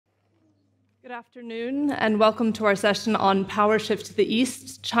Good afternoon, and welcome to our session on power shift to the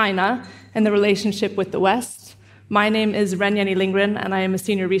East, China, and the relationship with the West. My name is Wrenn Yennie Lindgren, and I am a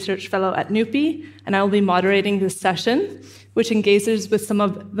senior research fellow at NUPI, and I will be moderating this session, which engages with some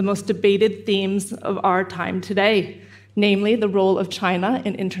of the most debated themes of our time today, namely the role of China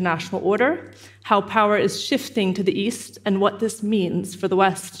in international order, how power is shifting to the East, and what this means for the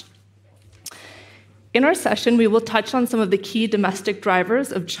West. In our session, we will touch on some of the key domestic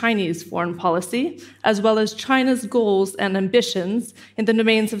drivers of Chinese foreign policy, as well as China's goals and ambitions in the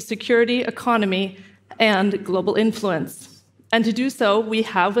domains of security, economy, and global influence. And to do so, we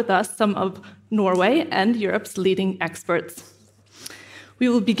have with us some of Norway and Europe's leading experts. We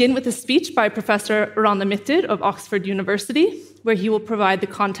will begin with a speech by Professor Rana Mitter of Oxford University, where he will provide the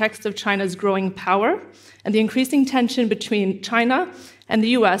context of China's growing power and the increasing tension between China and the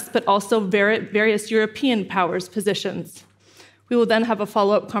US, but also various European powers' positions. We will then have a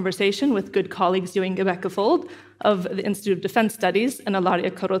follow-up conversation with good colleagues Inge Bekkevold of the Institute of Defense Studies and Ilaria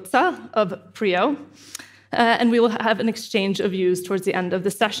Carrozza of PRIO, and we will have an exchange of views towards the end of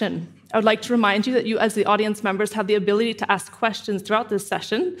the session. I would like to remind you that you, as the audience members, have the ability to ask questions throughout this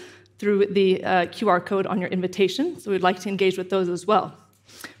session through the QR code on your invitation, so we'd like to engage with those as well.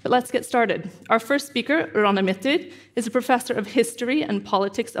 But let's get started. Our first speaker, Rana Mitter, is a professor of history and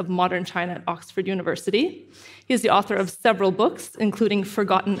politics of modern China at Oxford University. He is the author of several books, including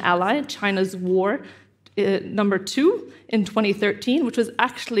Forgotten Ally, China's War, #2 in 2013, which was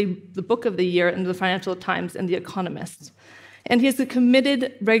actually the book of the year in the Financial Times and The Economist. And he is a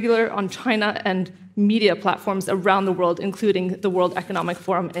committed regular on China and media platforms around the world, including the World Economic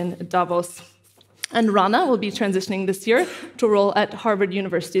Forum in Davos. And Rana will be transitioning this year to a role at Harvard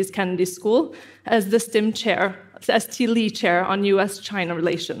University's Kennedy School as the ST Lee Chair on US-China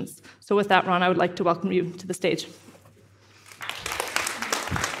relations. So with that, Rana, I would like to welcome you to the stage.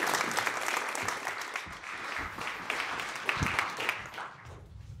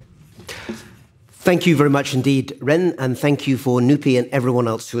 Thank you very much indeed, Wrenn, and thank you for NUPI and everyone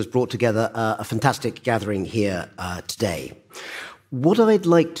else who has brought together a fantastic gathering here today. What I'd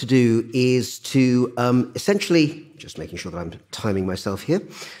like to do is to essentially, just making sure that I'm timing myself here,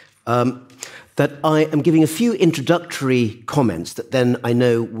 that I am giving a few introductory comments that then I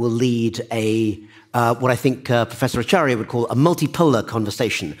know will lead what I think Professor Acharya would call a multipolar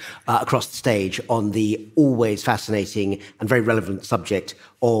conversation across the stage on the always fascinating and very relevant subject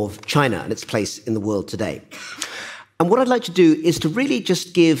of China and its place in the world today. And what I'd like to do is to really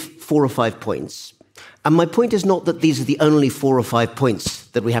just give 4 or 5 points. And my point is not that these are the only 4 or 5 points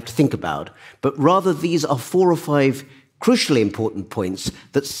that we have to think about, but rather these are 4 or 5 crucially important points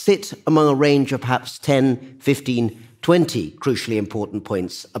that sit among a range of perhaps 10, 15, 20 crucially important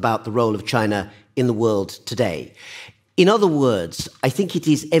points about the role of China in the world today. In other words, I think it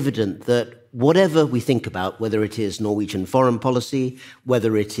is evident that whatever we think about, whether it is Norwegian foreign policy,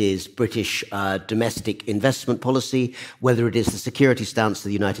 whether it is British domestic investment policy, whether it is the security stance of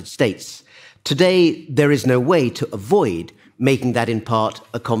the United States, today, there is no way to avoid making that in part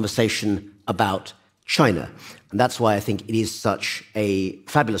a conversation about China. And that's why I think it is such a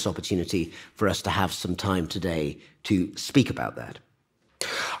fabulous opportunity for us to have some time today to speak about that.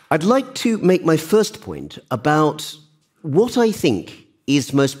 I'd like to make my first point about what I think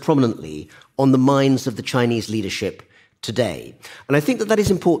is most prominently on the minds of the Chinese leadership today. And I think that that is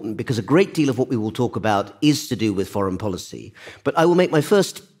important because a great deal of what we will talk about is to do with foreign policy. But I will make my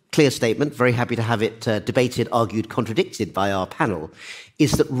first clear statement, very happy to have it debated, argued, contradicted by our panel,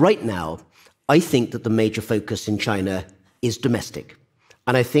 is that right now, I think that the major focus in China is domestic.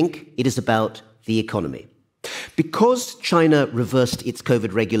 And I think it is about the economy. Because China reversed its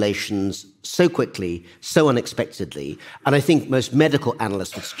COVID regulations so quickly, so unexpectedly, and I think most medical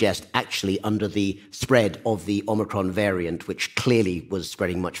analysts would suggest actually under the spread of the Omicron variant, which clearly was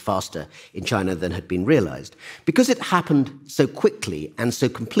spreading much faster in China than had been realized, because it happened so quickly and so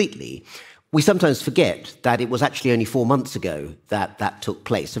completely, we sometimes forget that it was actually only 4 months ago that that took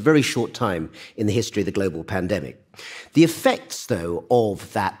place, a very short time in the history of the global pandemic. The effects, though,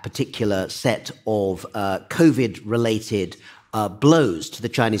 of that particular set of COVID-related blows to the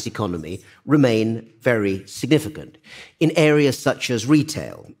Chinese economy remain very significant. In areas such as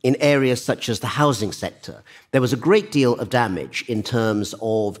retail, in areas such as the housing sector, there was a great deal of damage in terms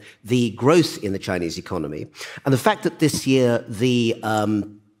of the growth in the Chinese economy. And the fact that this year the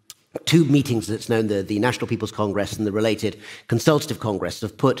 2 meetings that's known, the National People's Congress and the related Consultative Congress,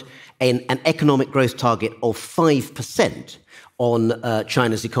 have put an economic growth target of 5% on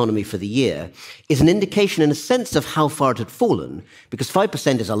China's economy for the year is an indication, in a sense, of how far it had fallen, because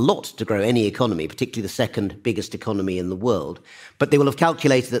 5% is a lot to grow any economy, particularly the second biggest economy in the world. But they will have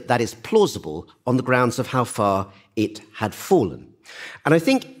calculated that that is plausible on the grounds of how far it had fallen. And I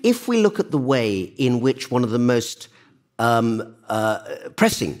think if we look at the way in which one of the most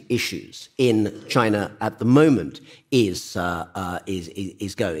pressing issues in China at the moment is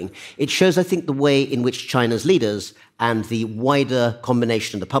going, it shows, I think, the way in which China's leaders and the wider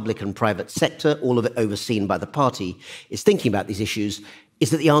combination of the public and private sector, all of it overseen by the party, is thinking about these issues,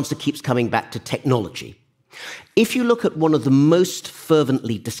 is that the answer keeps coming back to technology. If you look at one of the most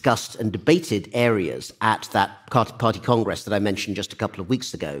fervently discussed and debated areas at that party congress that I mentioned just a couple of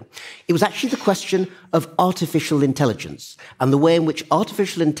weeks ago, it was actually the question of artificial intelligence and the way in which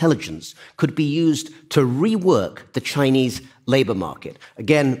artificial intelligence could be used to rework the Chinese labor market.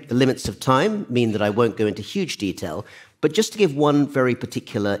 Again, the limits of time mean that I won't go into huge detail, but just to give one very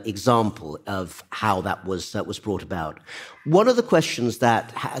particular example of how that was brought about. One of the questions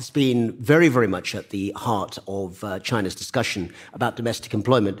that has been very, very much at the heart of China's discussion about domestic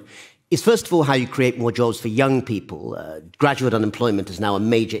employment is, first of all, how you create more jobs for young people. Graduate unemployment is now a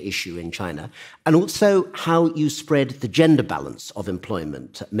major issue in China. And also how you spread the gender balance of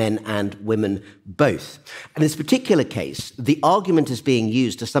employment, men and women both. And in this particular case, the argument is being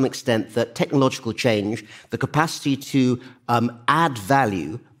used to some extent that technological change, the capacity to add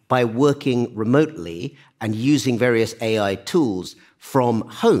value by working remotely and using various AI tools from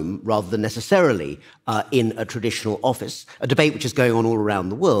home rather than necessarily in a traditional office, a debate which is going on all around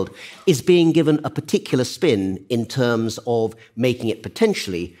the world, is being given a particular spin in terms of making it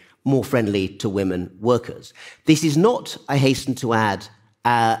potentially more friendly to women workers. This is not, I hasten to add,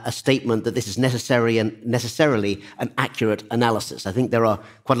 a statement that this is necessarily an accurate analysis. I think there are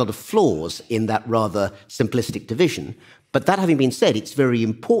quite a lot of flaws in that rather simplistic division. But that having been said, it's very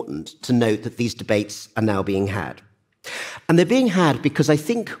important to note that these debates are now being had. And they're being had because I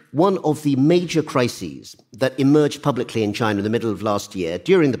think one of the major crises that emerged publicly in China in the middle of last year,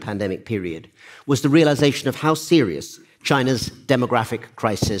 during the pandemic period, was the realization of how serious China's demographic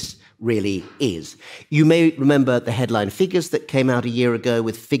crisis really is. You may remember the headline figures that came out a year ago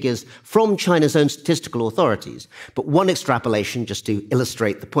with figures from China's own statistical authorities. But one extrapolation, just to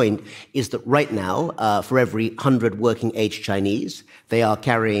illustrate the point, is that right now, for every 100 working-age Chinese, they are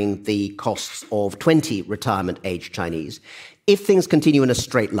carrying the costs of 20 retirement-age Chinese. If things continue in a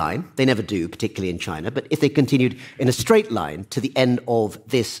straight line, they never do, particularly in China, but if they continued in a straight line to the end of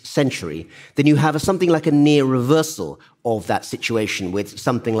this century, then you have something like a near reversal of that situation, with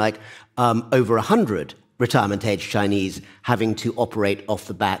something like over 100 retirement-age Chinese having to operate off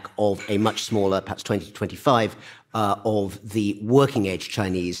the back of a much smaller, perhaps 20 to 25, of the working-age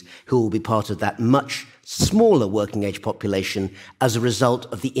Chinese, who will be part of that much smaller working-age population as a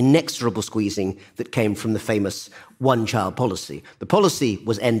result of the inexorable squeezing that came from the famous one-child policy. The policy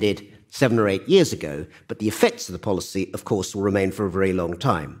was ended 7 or 8 years ago, but the effects of the policy, of course, will remain for a very long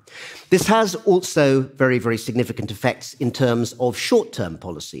time. This has also very, very significant effects in terms of short-term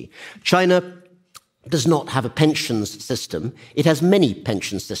policy. China does not have a pensions system. It has many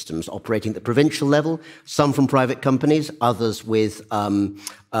pension systems operating at the provincial level, some from private companies, others with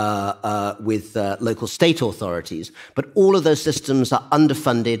local state authorities. But all of those systems are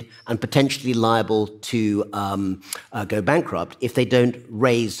underfunded and potentially liable to go bankrupt if they don't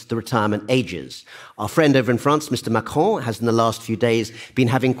raise the retirement ages. Our friend over in France, Mr. Macron, has in the last few days been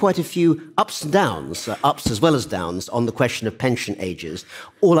having quite a few ups and downs, ups as well as downs, on the question of pension ages.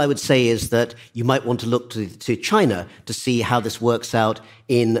 All I would say is that you might want to look to China to see how this works out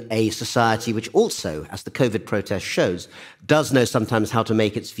in a society which also, as the COVID protest shows, does know sometimes how to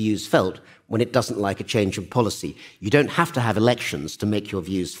make its views felt when it doesn't like a change in policy. You don't have to have elections to make your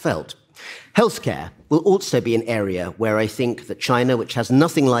views felt. Healthcare will also be an area where I think that China, which has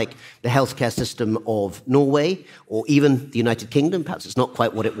nothing like the healthcare system of Norway or even the United Kingdom, perhaps it's not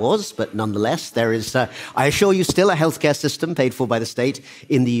quite what it was, but nonetheless, there is, I assure you, still a healthcare system paid for by the state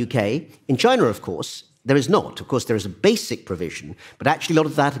in the UK. In China, of course, there is not. Of course, there is a basic provision, but actually a lot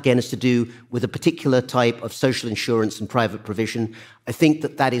of that, again, is to do with a particular type of social insurance and private provision. I think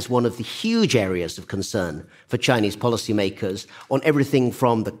that that is one of the huge areas of concern for Chinese policymakers on everything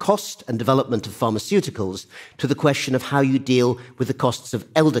from the cost and development of pharmaceuticals to the question of how you deal with the costs of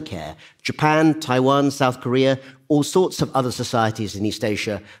elder care. Japan, Taiwan, South Korea, all sorts of other societies in East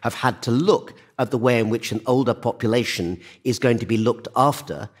Asia have had to look at the way in which an older population is going to be looked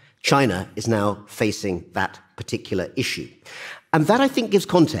after. China is now facing that particular issue. And that, I think, gives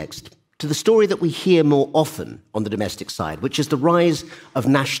context to the story that we hear more often on the domestic side, which is the rise of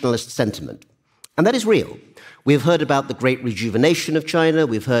nationalist sentiment. And that is real. We've heard about the great rejuvenation of China.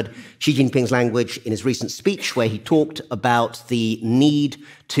 We've heard Xi Jinping's language in his recent speech, where he talked about the need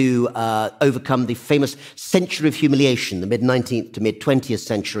to overcome the famous century of humiliation, the mid-19th to mid-20th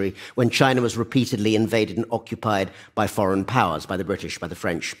century, when China was repeatedly invaded and occupied by foreign powers, by the British, by the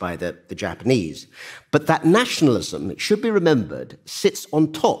French, by the Japanese. But that nationalism, it should be remembered, sits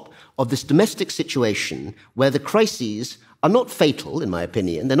on top of this domestic situation where the crises are not fatal, in my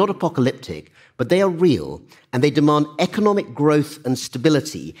opinion. They're not apocalyptic, but they are real, and they demand economic growth and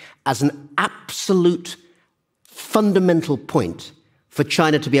stability as an absolute fundamental point for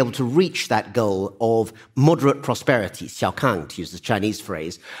China to be able to reach that goal of moderate prosperity, xiaokang, to use the Chinese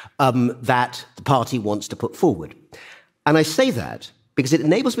phrase, that the party wants to put forward. And I say that because it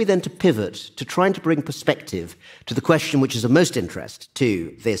enables me then to pivot to trying to bring perspective to the question which is of most interest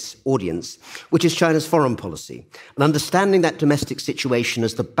to this audience, which is China's foreign policy, and understanding that domestic situation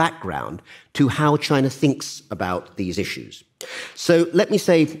as the background to how China thinks about these issues. So let me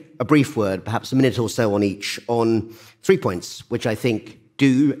say a brief word, perhaps a minute or so on each, on 3 points, which I think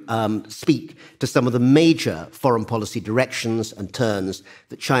do speak to some of the major foreign policy directions and turns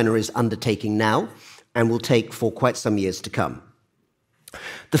that China is undertaking now and will take for quite some years to come.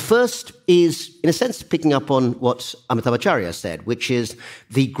 The first is, in a sense, picking up on what Amitabh Acharya said, which is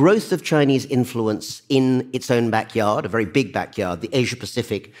the growth of Chinese influence in its own backyard, a very big backyard, the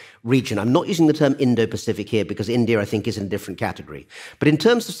Asia-Pacific region. I'm not using the term Indo-Pacific here because India, I think, is in a different category. But in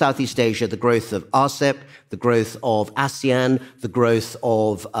terms of Southeast Asia, the growth of RCEP, the growth of ASEAN, the growth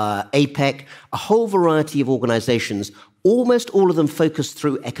of APEC, a whole variety of organizations, almost all of them focused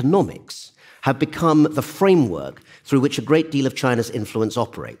through economics, have become the framework through which a great deal of China's influence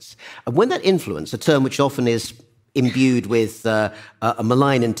operates. And when that influence, a term which often is imbued with a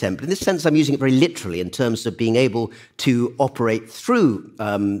malign intent, but in this sense I'm using it very literally in terms of being able to operate through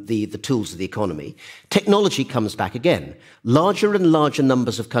the tools of the economy, technology comes back again. Larger and larger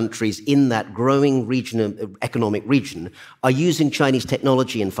numbers of countries in that growing economic region are using Chinese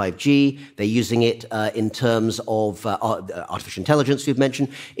technology in 5G. They're using it in terms of artificial intelligence, we've mentioned,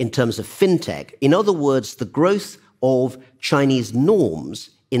 in terms of fintech. In other words, the growth of Chinese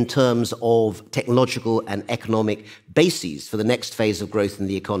norms in terms of technological and economic bases for the next phase of growth in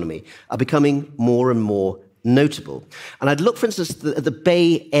the economy are becoming more and more notable. And I'd look, for instance, at the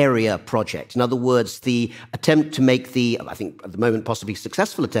Bay Area project. In other words, the attempt to make I think at the moment possibly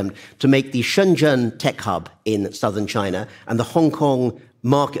successful attempt, to make the Shenzhen tech hub in southern China and the Hong Kong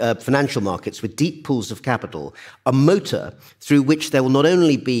financial markets with deep pools of capital, a motor through which there will not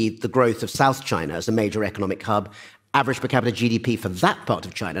only be the growth of South China as a major economic hub. Average per capita GDP for that part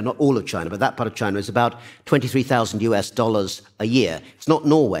of China, not all of China, but that part of China is about $23,000 a year. It's not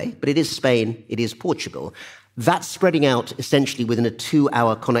Norway, but it is Spain, it is Portugal. That's spreading out essentially within a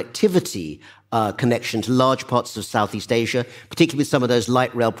 2-hour connectivity connection to large parts of Southeast Asia, particularly with some of those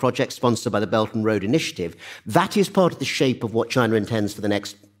light rail projects sponsored by the Belt and Road Initiative. That is part of the shape of what China intends for the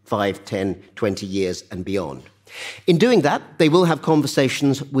next 5, 10, 20 years and beyond. In doing that, they will have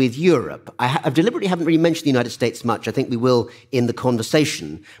conversations with Europe. I deliberately haven't really mentioned the United States much. I think we will in the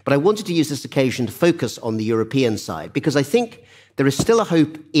conversation. But I wanted to use this occasion to focus on the European side, because I think there is still a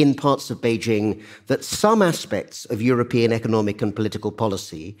hope in parts of Beijing that some aspects of European economic and political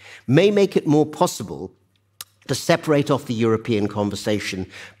policy may make it more possible to separate off the European conversation,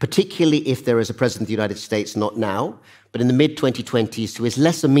 particularly if there is a president of the United States, not now, but in the mid-2020s, who is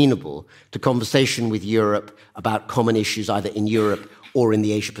less amenable to conversation with Europe about common issues either in Europe or in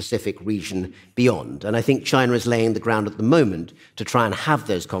the Asia-Pacific region beyond. And I think China is laying the ground at the moment to try and have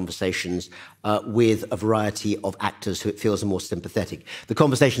those conversations with a variety of actors who it feels are more sympathetic. The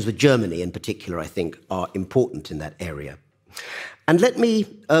conversations with Germany in particular, I think, are important in that area. And let me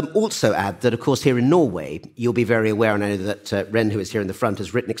also add that, of course, here in Norway, you'll be very aware, and I know that Wrenn, who is here in the front,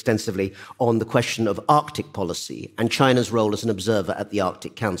 has written extensively on the question of Arctic policy and China's role as an observer at the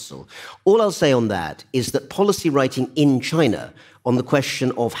Arctic Council. All I'll say on that is that policy writing in China on the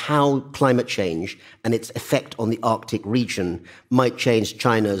question of how climate change and its effect on the Arctic region might change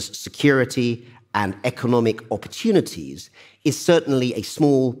China's security and economic opportunities is certainly a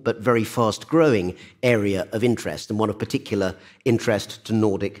small but very fast-growing area of interest and one of particular interest to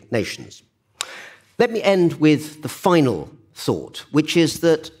Nordic nations. Let me end with the final thought, which is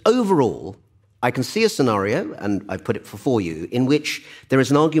that overall, I can see a scenario, and I've put it before you, in which there is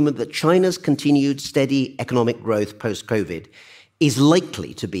an argument that China's continued steady economic growth post-COVID is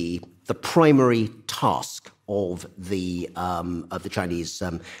likely to be the primary task of the Chinese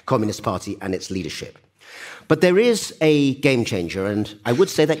Communist Party and its leadership. But there is a game changer, and I would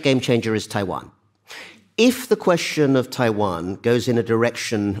say that game changer is Taiwan. if the question of Taiwan goes in a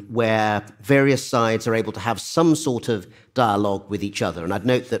direction where various sides are able to have some sort of dialogue with each other, and I'd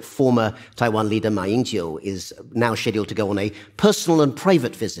note that former Taiwan leader Ma Ying-jeou is now scheduled to go on a personal and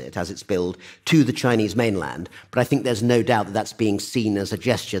private visit, as it's billed, to the Chinese mainland, but I think there's no doubt that that's being seen as a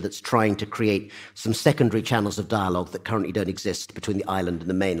gesture that's trying to create some secondary channels of dialogue that currently don't exist between the island and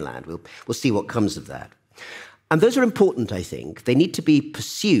the mainland. We'll see what comes of that. And those are important, I think. They need to be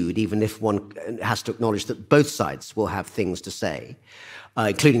pursued, even if one has to acknowledge that both sides will have things to say,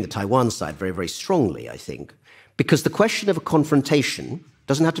 including the Taiwan side very, very strongly, I think. Because the question of a confrontation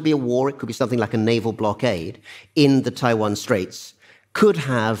doesn't have to be a war, it could be something like a naval blockade in the Taiwan Straits, could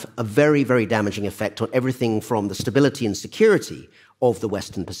have a very, very damaging effect on everything from the stability and security of the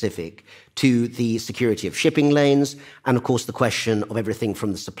Western Pacific to the security of shipping lanes, and of course the question of everything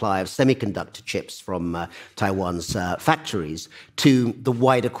from the supply of semiconductor chips from Taiwan's factories to the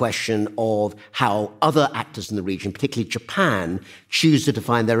wider question of how other actors in the region, particularly Japan, choose to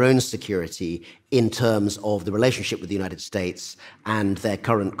define their own security in terms of the relationship with the United States and their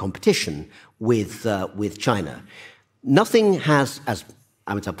current competition with China. Nothing has, as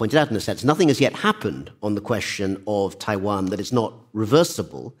Amitabh pointed out in a sense, nothing has yet happened on the question of Taiwan that is not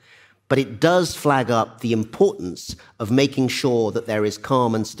reversible, but it does flag up the importance of making sure that there is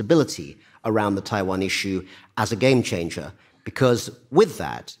calm and stability around the Taiwan issue as a game changer. Because with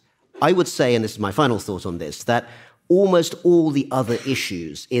that, I would say, and this is my final thought on this, that almost all the other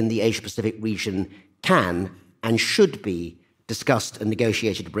issues in the Asia-Pacific region can and should be discussed and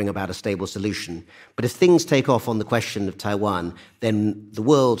negotiated to bring about a stable solution. But if things take off on the question of Taiwan, then the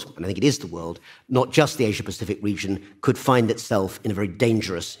world, and I think it is the world, not just the Asia-Pacific region, could find itself in a very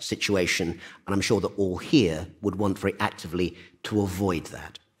dangerous situation. And I'm sure that all here would want very actively to avoid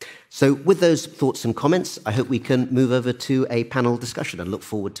that. So with those thoughts and comments, I hope we can move over to a panel discussion and look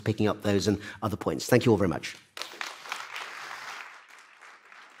forward to picking up those and other points. Thank you all very much.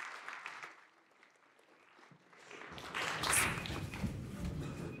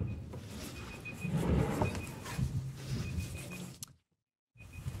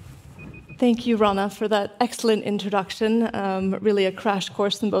 Thank you, Rana, for that excellent introduction. Really a crash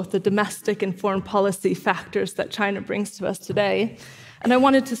course in both the domestic and foreign policy factors that China brings to us today. And I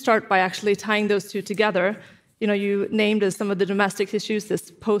wanted to start by actually tying those two together. You know, you named as some of the domestic issues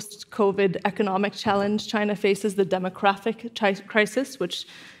this post-COVID economic challenge China faces, the demographic crisis, which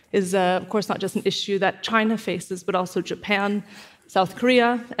is, of course, not just an issue that China faces, but also Japan, South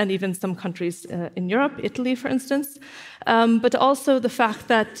Korea, and even some countries in Europe, Italy, for instance. But also the fact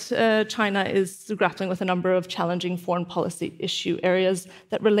that China is grappling with a number of challenging foreign policy issue areas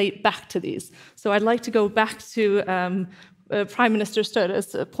that relate back to these. So I'd like to go back to Prime Minister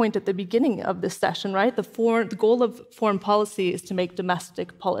Støre's point at the beginning of this session, right? The goal of foreign policy is to make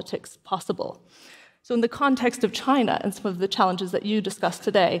domestic politics possible. So in the context of China and some of the challenges that you discussed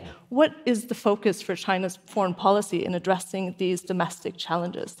today, what is the focus for China's foreign policy in addressing these domestic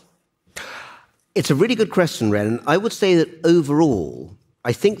challenges? It's a really good question, Wrenn. I would say that overall,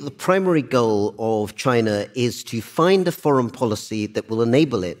 I think the primary goal of China is to find a foreign policy that will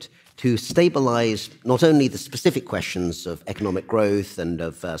enable it to stabilize not only the specific questions of economic growth and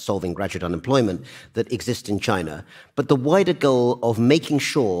of solving graduate unemployment that exist in China, but the wider goal of making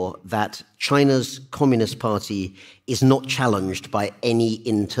sure that China's Communist Party is not challenged by any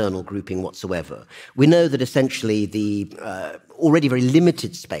internal grouping whatsoever. We know that essentially the already very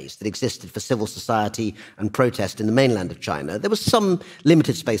limited space that existed for civil society and protest in the mainland of China, there was some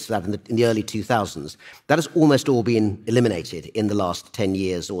limited space for that in the early 2000s. That has almost all been eliminated in the last 10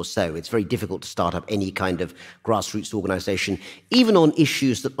 years or so. It's very difficult to start up any kind of grassroots organization, even on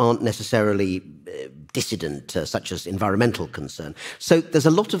issues that aren't necessarily dissident, such as environmental concern. So there's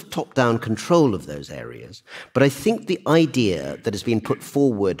a lot of top-down control of those areas. But I think the idea that has been put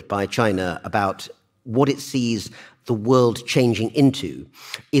forward by China about what it sees the world changing into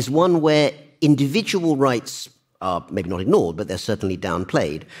is one where individual rights are maybe not ignored, but they're certainly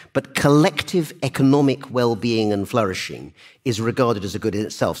downplayed. But collective economic well-being and flourishing is regarded as a good in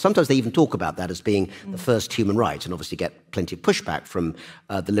itself. Sometimes they even talk about that as being the first human right, and obviously get plenty of pushback from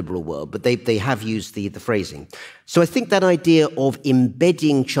the liberal world, but they have used the phrasing. So I think that idea of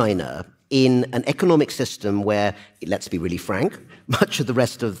embedding China in an economic system where, let's be really frank, much of the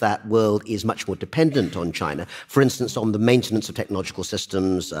rest of that world is much more dependent on China, for instance, on the maintenance of technological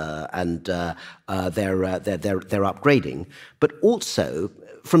systems and their upgrading. But also,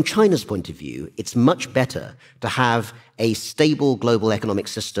 from China's point of view, it's much better to have a stable global economic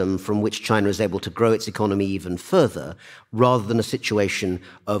system from which China is able to grow its economy even further, rather than a situation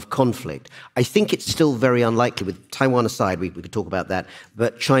of conflict. I think it's still very unlikely, with Taiwan aside, we could talk about that,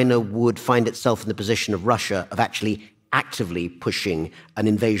 but China would find itself in the position of Russia of actually actively pushing an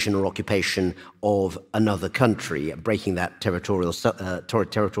invasion or occupation of another country, breaking that territorial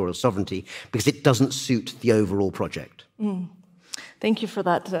sovereignty, because it doesn't suit the overall project. Thank you for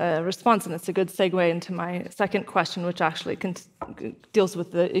that response, and it's a good segue into my second question, which actually deals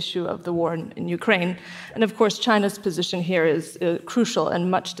with the issue of the war in Ukraine. And of course, China's position here is crucial and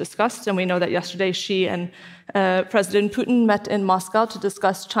much discussed, and we know that yesterday Xi and President Putin met in Moscow to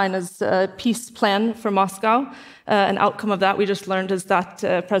discuss China's peace plan for Moscow. An outcome of that, we just learned, is that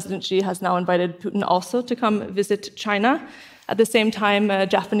President Xi has now invited Putin also to come visit China. At the same time,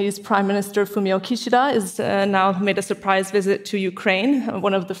 Japanese Prime Minister Fumio Kishida has now made a surprise visit to Ukraine,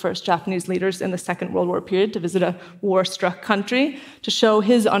 one of the first Japanese leaders in the Second World War period to visit a war-struck country, to show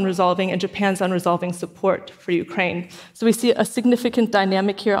his unresolving and Japan's unresolving support for Ukraine. So we see a significant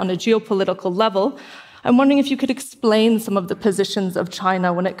dynamic here on a geopolitical level. I'm wondering if you could explain some of the positions of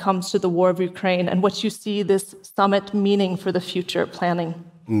China when it comes to the war of Ukraine and what you see this summit meaning for the future planning.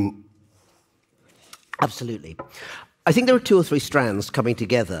 Absolutely. I think there are two or three strands coming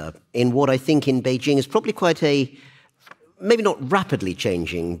together in what I think in Beijing is probably quite a, maybe not rapidly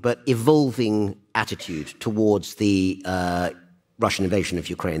changing, but evolving attitude towards the Russian invasion of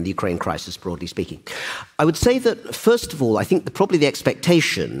Ukraine, the Ukraine crisis, broadly speaking. I would say that, first of all, I think probably the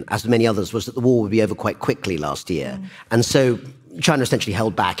expectation, as many others, was that the war would be over quite quickly last year. And so China essentially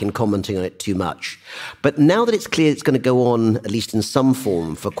held back in commenting on it too much. But now that it's clear it's going to go on, at least in some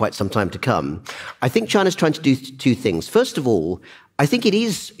form, for quite some time to come, I think China's trying to do two things. First of all, I think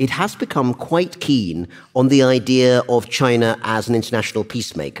it has become quite keen on the idea of China as an international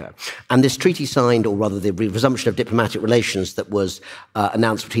peacemaker. And this treaty signed, or rather the resumption of diplomatic relations that was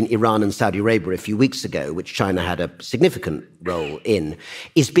announced between Iran and Saudi Arabia a few weeks ago, which China had a significant role in,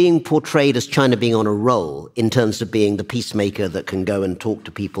 is being portrayed as China being on a roll in terms of being the peacemaker that can go and talk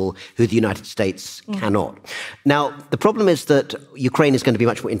to people who the United States cannot. Now, the problem is that Ukraine is going to be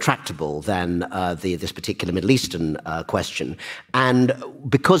much more intractable than this particular Middle Eastern question. And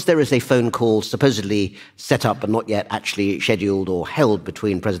because there is a phone call supposedly set up but not yet actually scheduled or held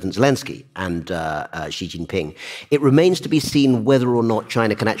between President Zelensky and Xi Jinping, it remains to be seen whether or not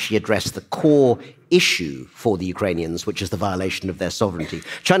China can actually address the core issue for the Ukrainians, which is the violation of their sovereignty.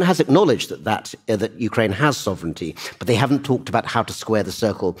 China has acknowledged that Ukraine has sovereignty, but they haven't talked about how to square the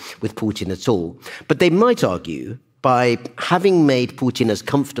circle with Putin at all. But they might argue, by having made Putin as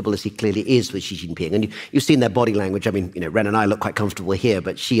comfortable as he clearly is with Xi Jinping, and you've seen their body language. I mean, Wrenn and I look quite comfortable here,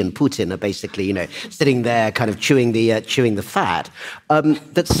 but Xi and Putin are basically, sitting there, kind of chewing the fat.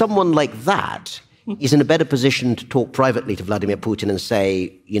 That someone like that is in a better position to talk privately to Vladimir Putin and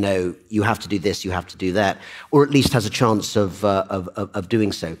say, you have to do this, you have to do that, or at least has a chance of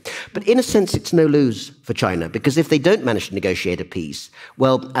doing so. But in a sense, it's no lose for China, because if they don't manage to negotiate a peace,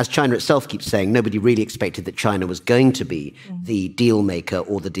 well, as China itself keeps saying, nobody really expected that China was going to be the deal maker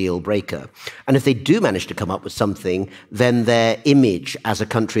or the deal breaker. And if they do manage to come up with something, then their image as a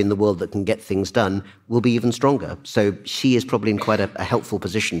country in the world that can get things done will be even stronger. So Xi is probably in quite a helpful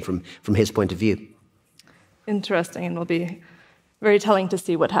position from his point of view. Interesting, and will be very telling to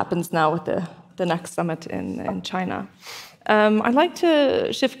see what happens now with the next summit in China. I'd like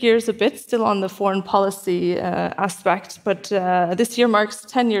to shift gears a bit, still on the foreign policy aspect, but this year marks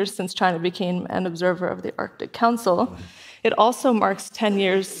 10 years since China became an observer of the Arctic Council. It also marks 10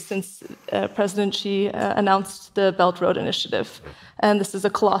 years since President Xi announced the Belt Road Initiative. And this is a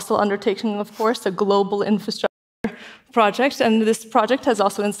colossal undertaking, of course, a global infrastructure project, and this project has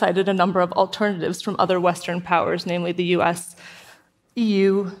also incited a number of alternatives from other Western powers, namely the US,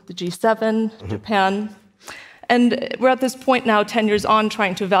 EU, the G7, Japan. And we're at this point now, 10 years on,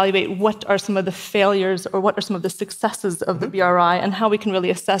 trying to evaluate what are some of the failures or what are some of the successes of the BRI, and how we can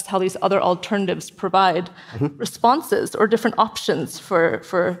really assess how these other alternatives provide responses or different options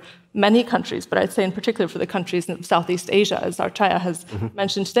for many countries, but I'd say in particular for the countries in Southeast Asia, as Archaya has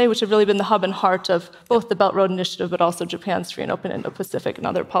mentioned today, which have really been the hub and heart of both the Belt Road Initiative, but also Japan's free and open Indo-Pacific and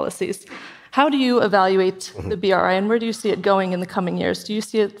other policies. How do you evaluate the BRI, and where do you see it going in the coming years? Do you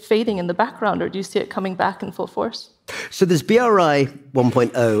see it fading in the background, or do you see it coming back in full force? So there's BRI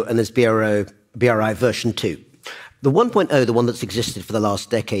 1.0 and there's BRI version 2. The 1.0, the one that's existed for the last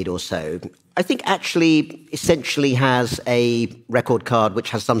decade or so, I think actually essentially has a record card which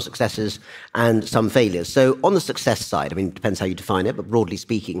has some successes and some failures. So on the success side, I mean, it depends how you define it, but broadly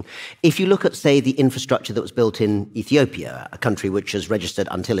speaking, if you look at, say, the infrastructure that was built in Ethiopia, a country which has registered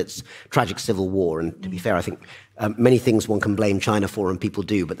until its tragic civil war, and to be fair, I think many things one can blame China for, and people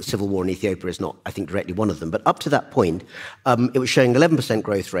do, but the civil war in Ethiopia is not, I think, directly one of them. But up to that point, it was showing 11%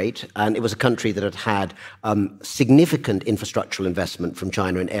 growth rate, and it was a country that had significant infrastructural investment from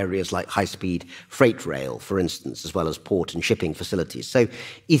China in areas like high-speed freight rail, for instance, as well as port and shipping facilities. So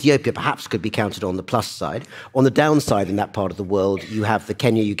Ethiopia perhaps could be counted on the plus side. On the downside in that part of the world, you have the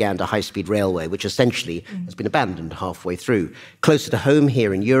Kenya-Uganda high-speed railway, which essentially has been abandoned halfway through. Closer to home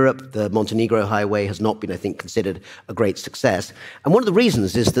here in Europe, the Montenegro highway has not been, I think, considered a great success. And one of the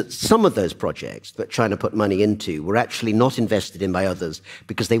reasons is that some of those projects that China put money into were actually not invested in by others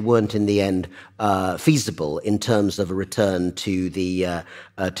because they weren't in the end feasible in terms of a return to the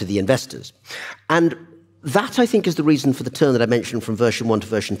investors. And that, I think, is the reason for the turn that I mentioned from version 1 to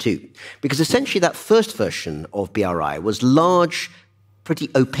version 2. Because essentially that first version of BRI was large, pretty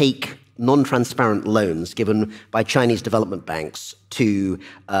opaque, non-transparent loans given by Chinese development banks to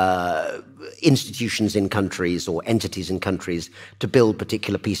institutions in countries or entities in countries to build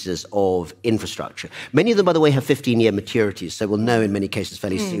particular pieces of infrastructure. Many of them, by the way, have 15-year maturities, so we'll know in many cases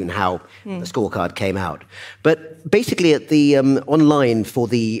fairly soon how the scorecard came out. But basically at the online for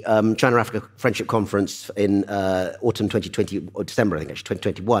the China-Africa Friendship Conference in autumn 2020, or December, I think, actually,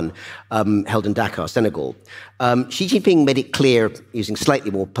 2021, held in Dakar, Senegal, Xi Jinping made it clear, using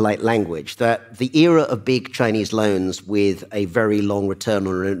slightly more polite language, that the era of big Chinese loans with a very long return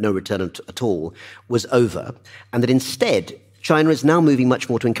or no return at all was over, and that instead China is now moving much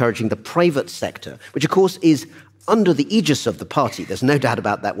more to encouraging the private sector, which of course is under the aegis of the party. There's no doubt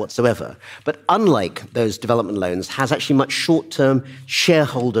about that whatsoever. But unlike those development loans, has actually much short-term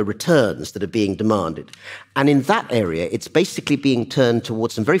shareholder returns that are being demanded. And in that area, it's basically being turned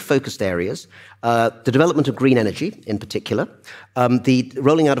towards some very focused areas, the development of green energy in particular, the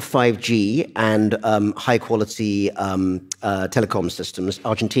rolling out of 5G and high-quality telecom systems.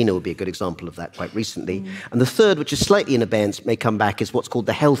 Argentina would be a good example of that quite recently. And the third, which is slightly in abeyance, may come back, is what's called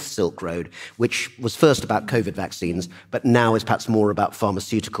the Health Silk Road, which was first about COVID vaccines, but now is perhaps more about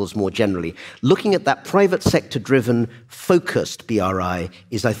pharmaceuticals more generally. Looking at that private sector-driven, focused BRI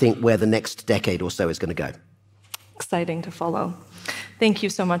is, I think, where the next decade or so is going to go. Exciting to follow. Thank you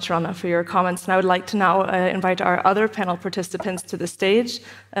so much, Rana, for your comments. And I would like to now invite our other panel participants to the stage,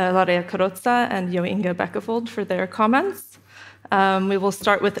 Ilaria Carrozza and Inge Bekkevold, for their comments. We will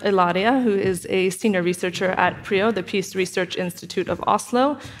start with Ilaria, who is a senior researcher at PRIO, the Peace Research Institute of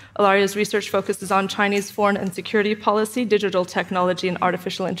Oslo. Ilaria's research focuses on Chinese foreign and security policy, digital technology and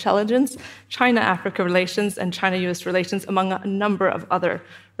artificial intelligence, China-Africa relations, and China-US relations, among a number of other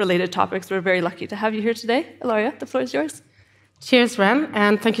related topics. We're very lucky to have you here today. Ilaria, the floor is yours. Cheers, Wrenn,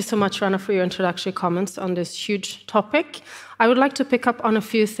 and thank you so much, Rana, for your introductory comments on this huge topic. I would like to pick up on a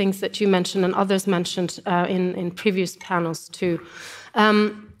few things that you mentioned and others mentioned in previous panels too.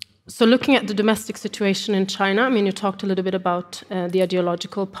 So looking at the domestic situation in China, I mean, you talked a little bit about the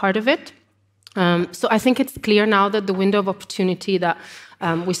ideological part of it. So I think it's clear now that the window of opportunity that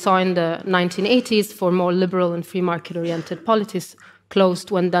we saw in the 1980s for more liberal and free market-oriented policies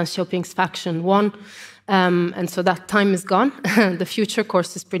closed when Deng Xiaoping's faction won. And so that time is gone. The future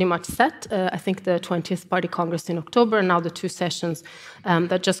course is pretty much set. I think the 20th Party Congress in October, and now the two sessions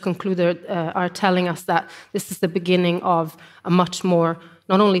that just concluded are telling us that this is the beginning of a much more,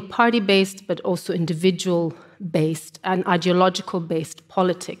 not only party-based, but also individual-based and ideological-based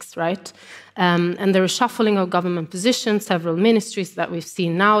politics, right? And there is shuffling of government positions, several ministries that we've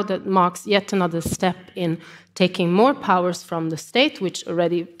seen now that marks yet another step in taking more powers from the state, which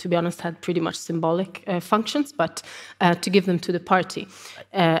already, to be honest, had pretty much symbolic functions, but to give them to the party.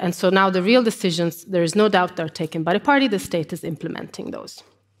 And so now the real decisions, there is no doubt, they're taken by the party. The state is implementing those.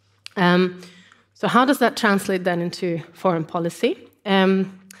 So how does that translate then into foreign policy?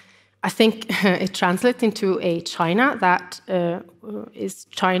 I think it translates into a China that is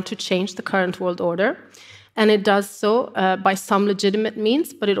trying to change the current world order. And it does so by some legitimate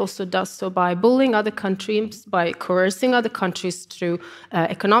means, but it also does so by bullying other countries, by coercing other countries through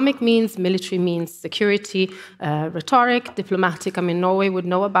economic means, military means, security, rhetoric, diplomatic. I mean, Norway would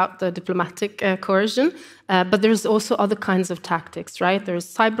know about the diplomatic coercion, but there's also other kinds of tactics, right? There's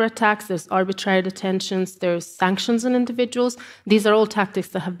cyber attacks, there's arbitrary detentions, there's sanctions on individuals. These are all tactics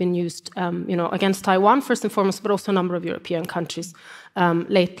that have been used, against Taiwan first and foremost, but also a number of European countries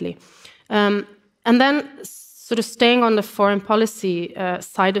lately. And then sort of staying on the foreign policy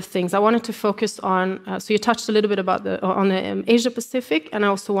side of things, I wanted to focus on, so you touched a little bit about on the Asia-Pacific, and I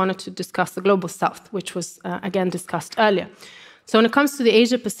also wanted to discuss the Global South, which was, again, discussed earlier. So when it comes to the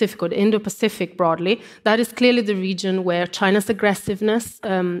Asia-Pacific or the Indo-Pacific broadly, that is clearly the region where China's aggressiveness,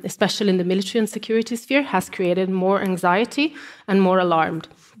 especially in the military and security sphere, has created more anxiety and more alarm.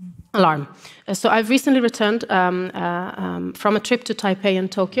 So I've recently returned from a trip to Taipei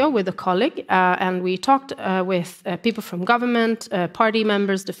and Tokyo with a colleague, and we talked with people from government, party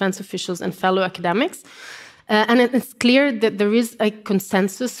members, defense officials, and fellow academics. And it's clear that there is a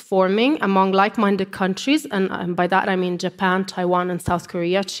consensus forming among like-minded countries, and by that I mean Japan, Taiwan, and South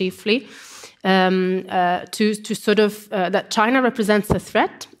Korea chiefly, to sort of that China represents a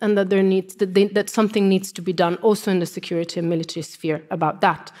threat, and that that something needs to be done also in the security and military sphere about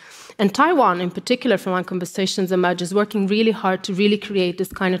that. And Taiwan, in particular, from our conversations emerges, working really hard to really create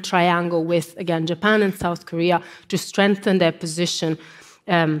this kind of triangle with, again, Japan and South Korea to strengthen their position.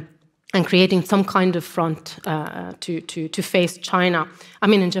 And creating some kind of front to face China. I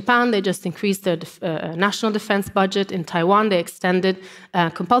mean, in Japan, they just increased their national defense budget. In Taiwan, they extended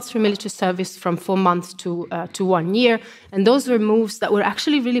compulsory military service from 4 months to 1 year. And those were moves that were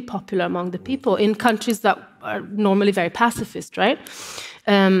actually really popular among the people in countries that are normally very pacifist, right?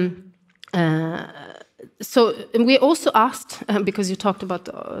 So we also asked, because you talked about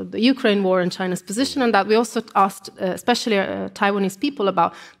the Ukraine war and China's position on that, we also asked, especially Taiwanese people,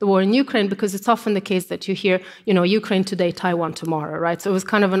 about the war in Ukraine, because it's often the case that you hear, you know, Ukraine today, Taiwan tomorrow, right? So it was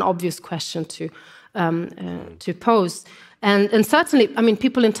kind of an obvious question to pose. And certainly, I mean,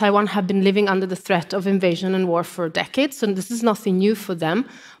 people in Taiwan have been living under the threat of invasion and war for decades, and this is nothing new for them.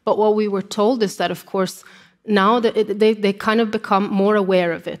 But what we were told is that, of course, now they kind of become more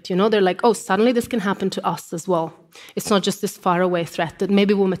aware of it. You know, they're like, oh, suddenly this can happen to us as well. It's not just this faraway threat that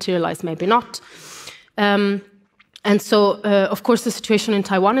maybe will materialize, maybe not. And so, of course, the situation in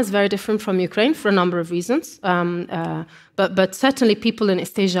Taiwan is very different from Ukraine for a number of reasons. But certainly people in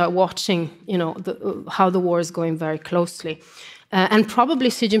East Asia are watching, you know, how the war is going very closely. And probably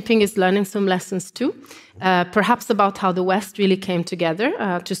Xi Jinping is learning some lessons too, perhaps about how the West really came together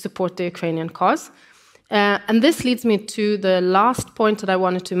to support the Ukrainian cause. And this leads me to the last point that I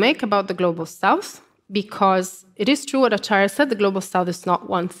wanted to make about the Global South, because it is true what Acharya said, the Global South is not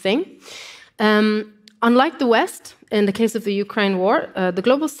one thing. Unlike the West, in the case of the Ukraine war, the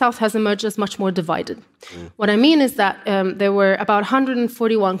Global South has emerged as much more divided. What I mean is that there were about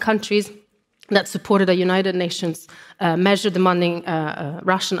 141 countries that supported a United Nations measure demanding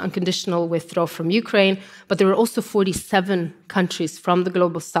Russian unconditional withdrawal from Ukraine, but there were also 47 countries from the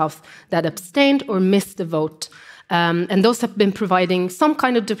Global South that abstained or missed the vote. And those have been providing some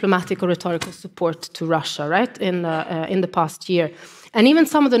kind of diplomatic or rhetorical support to Russia, right, in the past year. And even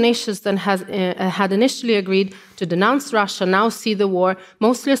some of the nations that had initially agreed to denounce Russia now see the war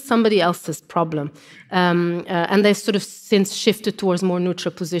mostly as somebody else's problem. And they've sort of since shifted towards more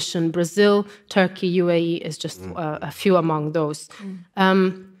neutral position. Brazil, Turkey, UAE is just a few among those.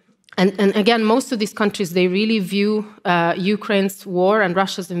 And again, most of these countries, they really view Ukraine's war and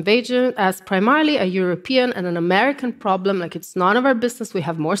Russia's invasion as primarily a European and an American problem. Like, it's none of our business. We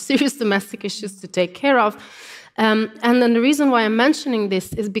have more serious domestic issues to take care of. And then the reason why I'm mentioning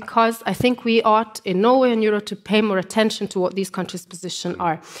this is because I think we ought, in Norway and Europe, to pay more attention to what these countries' positions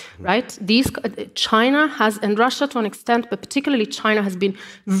are, right? China has, and Russia to an extent, but particularly China has been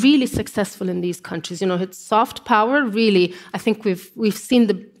really successful in these countries. You know, its soft power, really, I think we've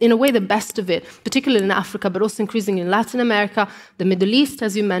seen, in a way, the best of it, particularly in Africa, but also increasingly in Latin America, the Middle East,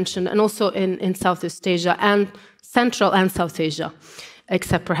 as you mentioned, and also in Southeast Asia and Central and South Asia,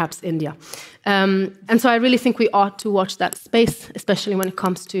 except perhaps India. And so I really think we ought to watch that space, especially when it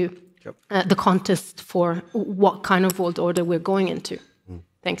comes to the contest for what kind of world order we're going into.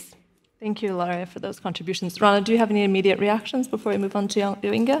 Thanks. Thank you, Ilaria, for those contributions. Rana, do you have any immediate reactions before we move on to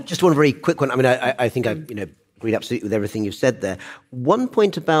Inge? Just one very quick one. I mean, I think I agreed absolutely with everything you've said there. One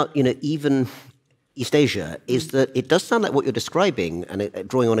point about, even East Asia is that it does sound like what you're describing, and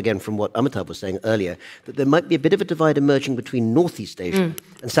drawing on again from what Amitabh was saying earlier, that there might be a bit of a divide emerging between Northeast Asia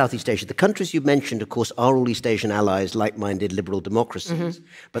and Southeast Asia. The countries you mentioned, of course, are all East Asian allies, like-minded liberal democracies,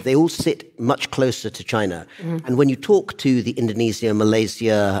 but they all sit much closer to China. And when you talk to the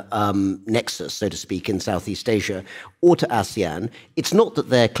Indonesia-Malaysia nexus, so to speak, in Southeast Asia, or to ASEAN, it's not that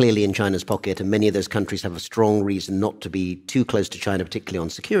they're clearly in China's pocket, and many of those countries have a strong reason not to be too close to China, particularly on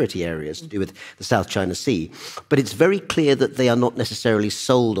security areas to do with the South South China Sea. But it's very clear that they are not necessarily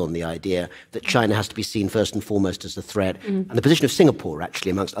sold on the idea that China has to be seen first and foremost as a threat. And the position of Singapore,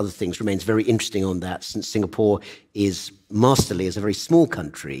 actually, amongst other things, remains very interesting on that, since Singapore is masterly as a very small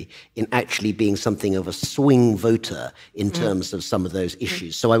country in actually being something of a swing voter in terms of some of those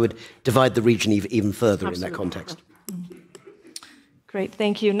issues. So I would divide the region even further in that context. Great,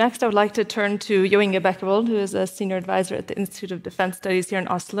 thank you. Next, I would like to turn to Inge Bekkevold, who is a senior advisor at the Institute of Defense Studies here in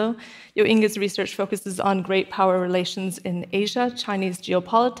Oslo. Inge's research focuses on great power relations in Asia, Chinese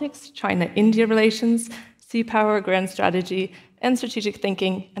geopolitics, China-India relations, sea power, grand strategy, and strategic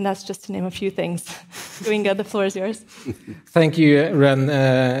thinking, and that's just to name a few things. Inge, the floor is yours. Thank you, Wrenn.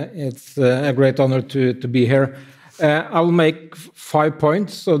 It's a great honor to be here. I'll make 5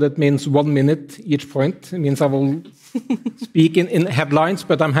 points, so that means 1 minute each point. It means I will speak in headlines,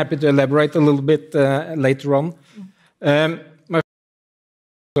 but I'm happy to elaborate a little bit later on. My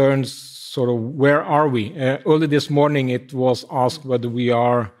concerns, sort of, where are we? Early this morning, it was asked whether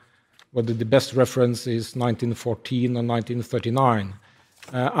the best reference is 1914 or 1939.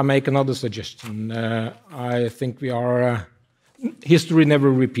 I make another suggestion. I think we are. History never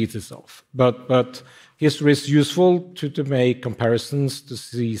repeats itself, but history is useful to make comparisons, to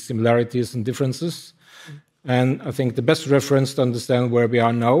see similarities and differences. And I think the best reference to understand where we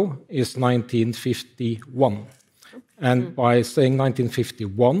are now is 1951. And by saying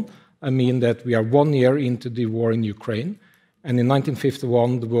 1951, I mean that we are 1 year into the war in Ukraine. And in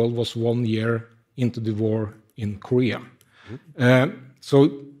 1951, the world was 1 year into the war in Korea.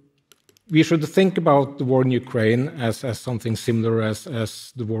 So we should think about the war in Ukraine as something similar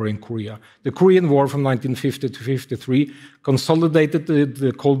as the war in Korea. The Korean War from 1950 to 1953 consolidated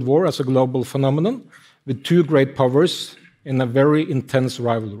the Cold War as a global phenomenon with two great powers in a very intense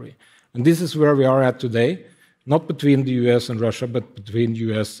rivalry. And this is where we are at today, not between the US and Russia, but between the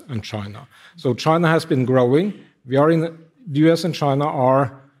US and China. So China has been growing. The US and China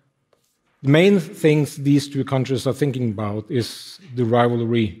are the main things these two countries are thinking about is the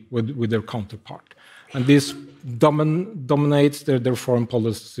rivalry with their counterpart. And this dominates their foreign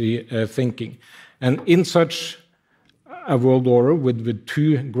policy thinking. And in such a world order with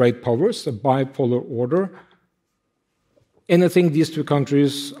two great powers, a bipolar order, anything these two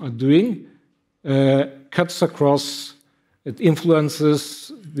countries are doing cuts across, it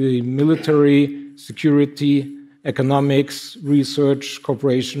influences the military, security, economics, research,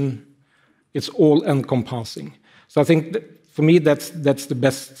 cooperation. It's all encompassing. So I think for me that's the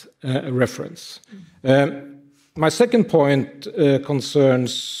best reference. My second point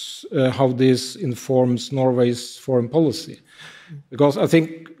concerns how this informs Norway's foreign policy, because I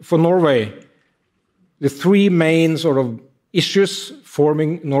think for Norway the three main sort of issues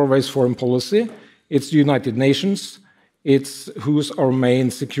forming Norway's foreign policy, it's the United Nations, it's who's our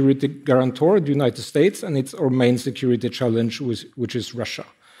main security guarantor, the United States, and it's our main security challenge, which is Russia.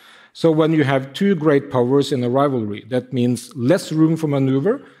 So when you have two great powers in a rivalry, that means less room for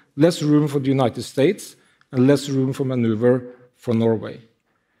maneuver, less room for the United States, and less room for maneuver for Norway.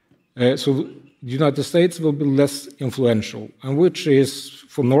 So the United States will be less influential, and which is,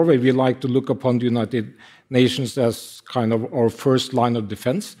 for Norway, we like to look upon the United Nations as kind of our first line of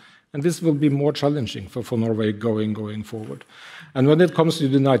defense, and this will be more challenging for Norway going forward. And when it comes to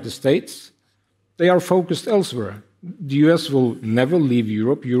the United States, they are focused elsewhere. The US will never leave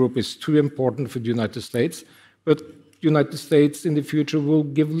Europe. Europe is too important for the United States, but the United States in the future will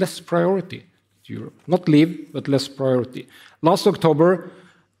give less priority to Europe. Not leave, but less priority. Last October,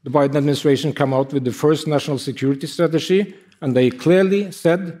 the Biden administration came out with the first national security strategy, and they clearly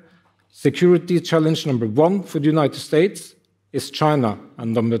said security challenge number 1 for the United States is China,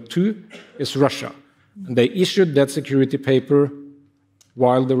 and number 2 is Russia. And they issued that security paper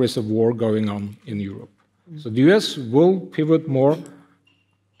while there is a war going on in Europe. So the US will pivot more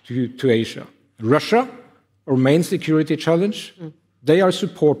to Asia. Russia, our main security challenge, they are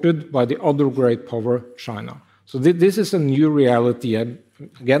supported by the other great power, China. So this is a new reality. And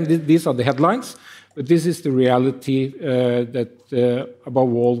again, these are the headlines, but this is the reality that,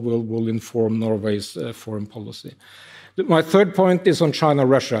 above all, will inform Norway's foreign policy. My third point is on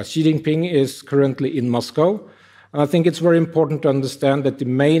China-Russia. Xi Jinping is currently in Moscow. And I think it's very important to understand that the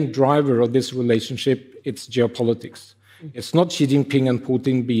main driver of this relationship, it's geopolitics. It's not Xi Jinping and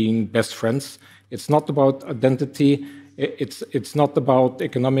Putin being best friends. It's not about identity. It's not about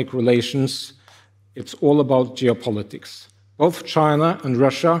economic relations. It's all about geopolitics. Both China and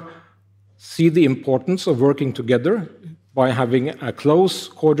Russia see the importance of working together by having a close,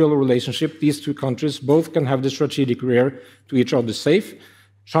 cordial relationship. These two countries both can have the strategic rear to each other safe.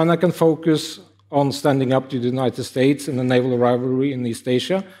 China can focus on standing up to the United States in the naval rivalry in East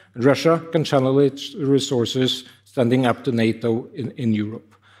Asia, and Russia can channel its resources standing up to NATO in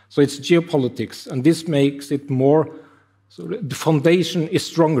Europe. So it's geopolitics, and this makes it more, so the foundation is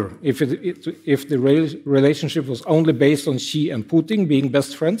stronger. If the relationship was only based on Xi and Putin being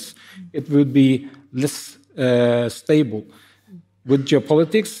best friends, it would be less stable. With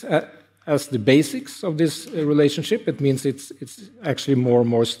geopolitics as the basics of this relationship, it means it's actually more and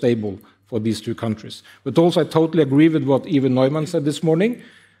more stable for these two countries. But also, I totally agree with what Ivan Neumann said this morning.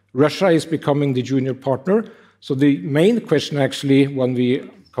 Russia is becoming the junior partner. So the main question, actually, when we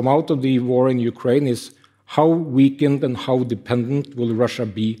come out of the war in Ukraine is how weakened and how dependent will Russia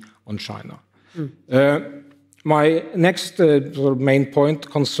be on China? My next main point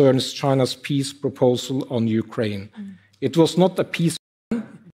concerns China's peace proposal on Ukraine. It was not a peace plan.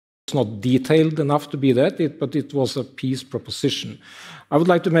 It's not detailed enough to be that, but it was a peace proposition. I would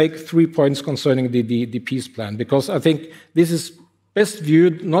like to make 3 points concerning the peace plan, because I think this is best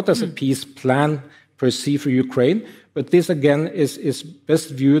viewed not as a peace plan per se for Ukraine, but this again is best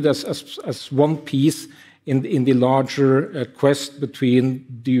viewed as one piece in the larger quest between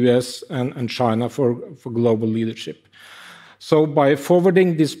the US and China for global leadership. So by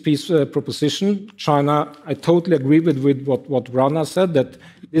forwarding this peace proposition, China, I totally agree with what Rana said, that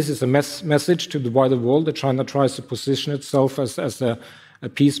this is a message to the wider world that China tries to position itself as a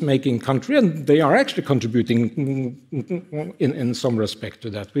peacemaking country, and they are actually contributing in some respect to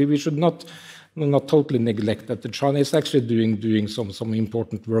that. We should not totally neglect that China is actually doing some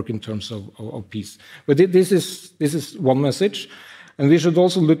important work in terms of peace. But this is one message, and we should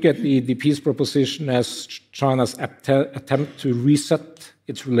also look at the peace proposition as China's attempt to reset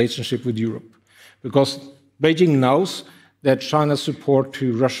its relationship with Europe, because Beijing knows that China's support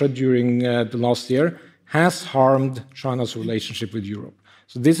to Russia during the last year has harmed China's relationship with Europe.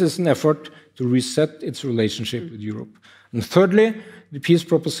 So this is an effort to reset its relationship with Europe. And thirdly, the peace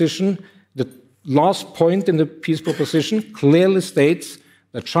proposition, the last point in the peace proposition clearly states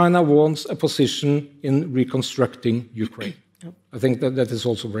that China wants a position in reconstructing Ukraine. I think that is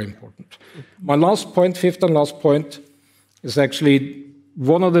also very important. My last point, fifth and last point, is actually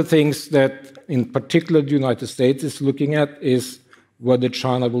one of the things that in particular the United States is looking at is whether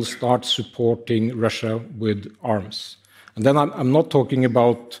China will start supporting Russia with arms. And then I'm not talking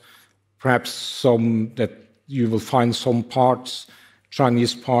about perhaps that you will find some parts,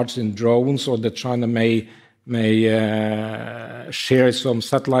 Chinese parts in drones, or that China may share some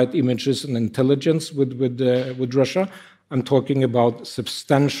satellite images and intelligence with Russia. I'm talking about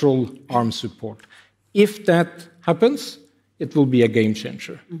substantial arms support. If that happens, it will be a game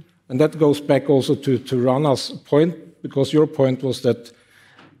changer. And that goes back also to Rana's point, because your point was that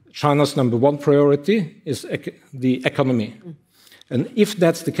China's number one priority is the economy. And if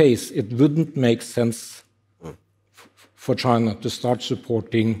that's the case, it wouldn't make sense for China to start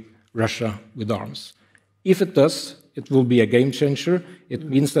supporting Russia with arms. If it does, it will be a game changer. It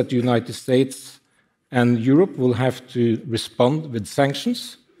means that the United States and Europe will have to respond with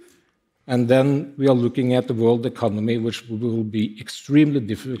sanctions. And then we are looking at the world economy, which will be extremely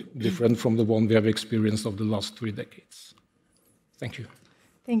different from the one we have experienced over the last 3 decades. Thank you.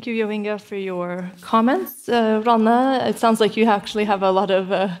 Thank you, Inge, for your comments. Rana, it sounds like you actually have a lot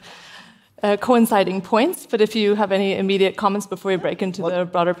of coinciding points, but if you have any immediate comments before we break into the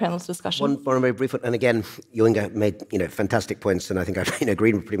broader panel's discussion. One very brief one, and again, Inge made fantastic points, and I think I've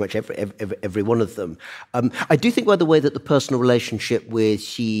agreed with pretty much every one of them. I do think, by the way, that the personal relationship with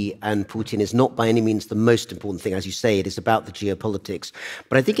Xi and Putin is not by any means the most important thing. As you say, it is about the geopolitics.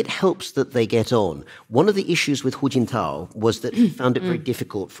 But I think it helps that they get on. One of the issues with Hu Jintao was that he found it very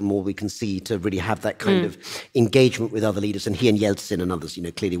difficult, from all we can see, to really have that kind of engagement with other leaders, and he and Yeltsin and others,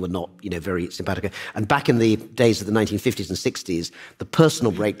 clearly were not, very simpatico. And back in the days of the 1950s and 60s, the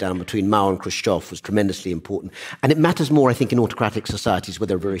personal breakdown between Mao and Khrushchev was tremendously important. And it matters more, I think, in autocratic societies where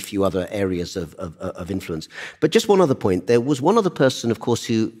there are very few other areas of influence. But just one other point. There was one other person, of course,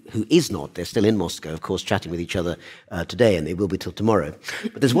 who is not. They're still in Moscow, of course, chatting with each other today, and they will be till tomorrow.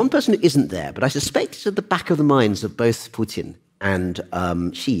 But there's one person who isn't there, but I suspect it's at the back of the minds of both Putin and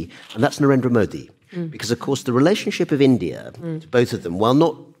Xi, and that's Narendra Modi. Because, of course, the relationship of India to both of them, while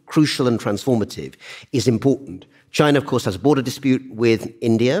not crucial and transformative, is important. China, of course, has a border dispute with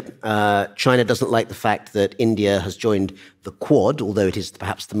India. China doesn't like the fact that India has joined the Quad, although it is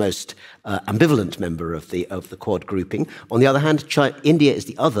perhaps the most ambivalent member of the Quad grouping. On the other hand, India is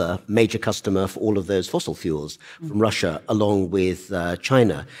the other major customer for all of those fossil fuels from Russia, along with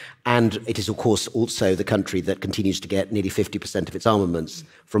China. And it is, of course, also the country that continues to get nearly 50% of its armaments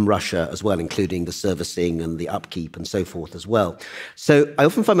from Russia as well, including the servicing and the upkeep and so forth as well. So I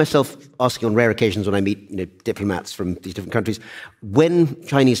often find myself asking on rare occasions when I meet diplomats from these different countries, when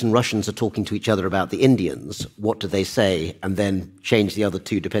Chinese and Russians are talking to each other about the Indians, what do they say? And then change the other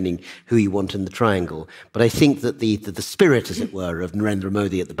two depending who you want in the triangle. But I think that the spirit, as it were, of Narendra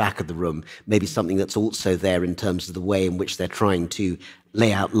Modi at the back of the room may be something that's also there in terms of the way in which they're trying to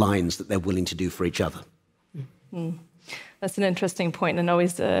lay out lines that they're willing to do for each other. Mm. That's an interesting point, and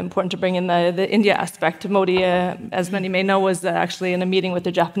always important to bring in the India aspect. Modi, as many may know, was actually in a meeting with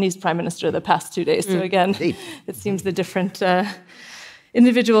the Japanese Prime Minister the past 2 days. So again, it seems the different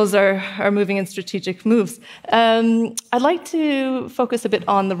individuals are moving in strategic moves. I'd like to focus a bit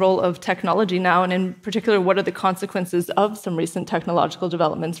on the role of technology now, and in particular, what are the consequences of some recent technological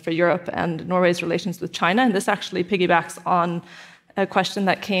developments for Europe and Norway's relations with China? And this actually piggybacks on a question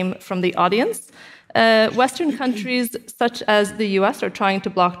that came from the audience. Western countries such as the US are trying to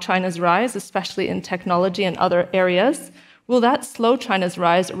block China's rise, especially in technology and other areas. Will that slow China's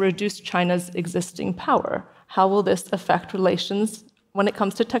rise or reduce China's existing power? How will this affect relations when it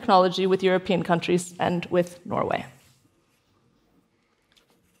comes to technology with European countries and with Norway?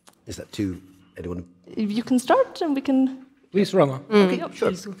 Is that to anyone? You can start and we can... Please, Rana. Okay, yeah,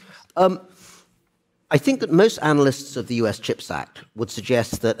 sure. I think that most analysts of the US CHIPS Act would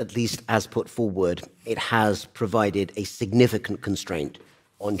suggest that, at least as put forward, it has provided a significant constraint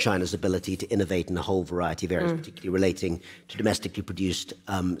on China's ability to innovate in a whole variety of areas, particularly relating to domestically produced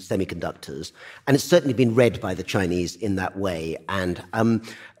semiconductors. And it's certainly been read by the Chinese in that way. And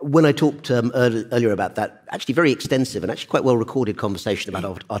when I talked earlier about that, actually very extensive and actually quite well-recorded conversation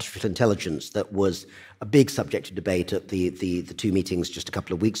about artificial intelligence that was a big subject of debate at the two meetings just a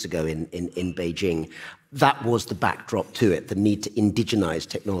couple of weeks ago in Beijing, that was the backdrop to it, the need to indigenize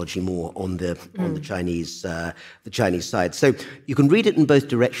technology more on the Chinese side. So you can read it in both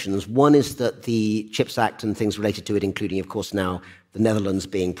directions. One is that the CHIPS Act and things related to it, including, of course, now the Netherlands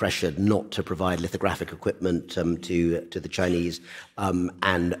being pressured not to provide lithographic equipment to the Chinese, and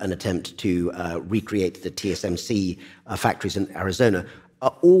an attempt to recreate the TSMC factories in Arizona,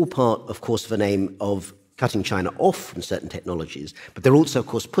 are all part, of course, of an aim of cutting China off from certain technologies, but they're also, of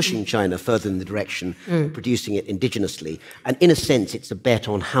course, pushing China further in the direction of producing it indigenously. And in a sense, it's a bet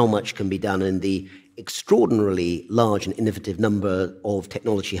on how much can be done in the extraordinarily large and innovative number of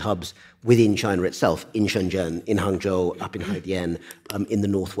technology hubs within China itself, in Shenzhen, in Hangzhou, up in Haidian, in the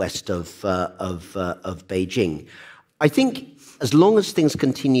northwest of Beijing. I think as long as things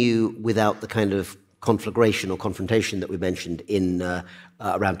continue without the kind of conflagration or confrontation that we mentioned in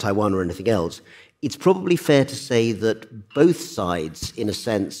around Taiwan or anything else, it's probably fair to say that both sides, in a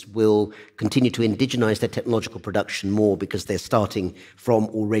sense, will continue to indigenize their technological production more because they're starting from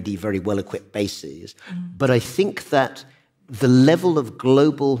already very well-equipped bases. But I think that the level of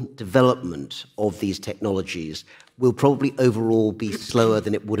global development of these technologies will probably overall be slower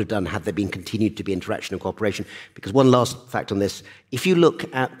than it would have done had there been continued to be interaction and cooperation. Because one last fact on this, if you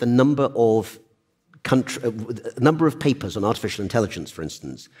look at the number of papers on artificial intelligence, for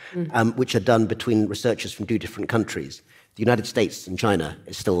instance, which are done between researchers from two different countries, the United States and China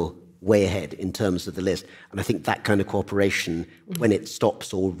is still way ahead in terms of the list. And I think that kind of cooperation, when it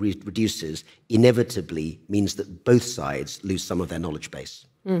stops or reduces, inevitably means that both sides lose some of their knowledge base.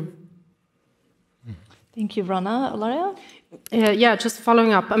 Thank you, Rana. Ilaria? Yeah, just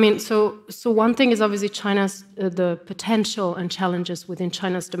following up. I mean, so one thing is obviously China's the potential and challenges within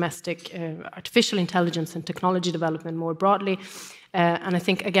China's domestic artificial intelligence and technology development more broadly. And I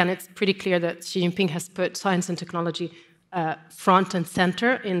think, again, it's pretty clear that Xi Jinping has put science and technology front and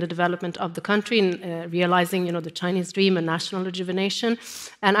center in the development of the country, in realizing, the Chinese dream and national rejuvenation.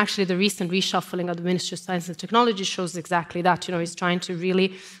 And actually, the recent reshuffling of the Ministry of Science and Technology shows exactly that. He's trying to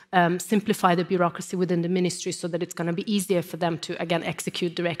really simplify the bureaucracy within the ministry so that it's going to be easier for them to, again,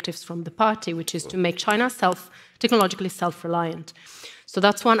 execute directives from the party, which is to make China technologically self-reliant. So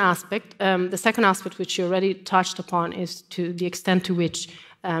that's one aspect. The second aspect, which you already touched upon, is to the extent to which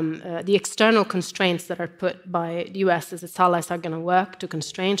the external constraints that are put by the US as its allies are going to work to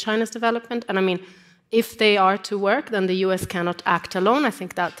constrain China's development. And I mean, if they are to work, then the US cannot act alone. I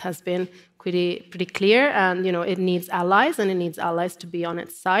think that has been pretty clear. And, it needs allies, and it needs allies to be on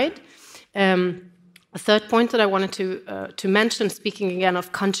its side. A third point that I wanted to mention, speaking again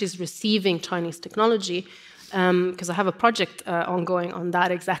of countries receiving Chinese technology, because I have a project ongoing on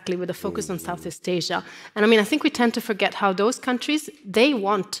that exactly, with a focus on Southeast Asia. And I mean, I think we tend to forget how those countries, they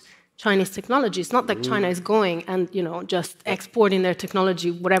want Chinese technology. It's not that China is going and, just exporting their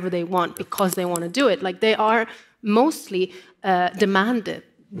technology, whatever they want, because they want to do it. Like, they are mostly demanded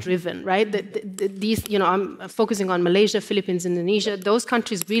driven, right? These, I'm focusing on Malaysia, Philippines, Indonesia. Those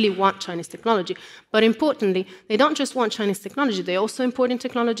countries really want Chinese technology. But importantly, they don't just want Chinese technology. They also import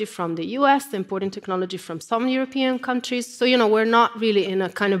technology from the US, they import technology from some European countries. So, we're not really in a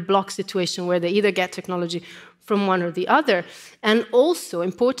kind of block situation where they either get technology from one or the other. And also,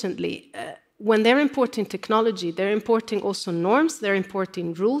 importantly, when they're importing technology, they're importing also norms, they're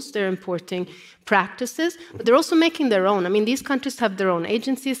importing rules, they're importing practices, but they're also making their own. I mean, these countries have their own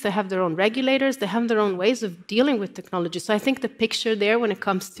agencies, they have their own regulators, they have their own ways of dealing with technology. So I think the picture there when it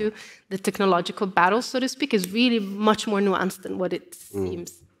comes to the technological battle, so to speak, is really much more nuanced than what it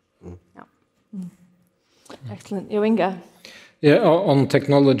seems. Yeah. Excellent. Inge? Yeah, on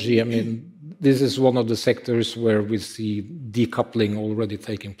technology, I mean, this is one of the sectors where we see decoupling already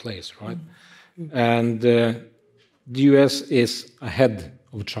taking place, right? And the US is ahead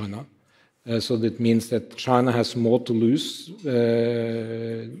of China. So that means that China has more to lose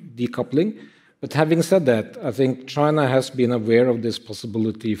decoupling. But having said that, I think China has been aware of this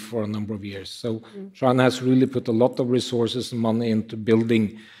possibility for a number of years. So China has really put a lot of resources and money into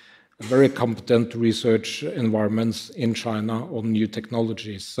building very competent research environments in China on new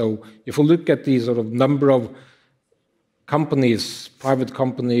technologies. So if we look at the sort of number of companies, private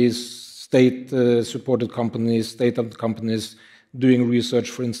companies, state-supported companies, state-owned companies doing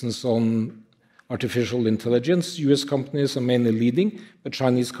research, for instance, on artificial intelligence, US companies are mainly leading, but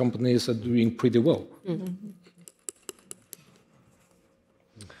Chinese companies are doing pretty well.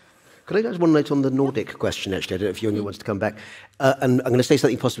 Could I ask one note on the Nordic question, actually? I don't know if Inge wants to come back. And I'm going to say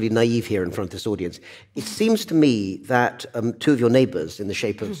something possibly naive here in front of this audience. It seems to me that two of your neighbors, in the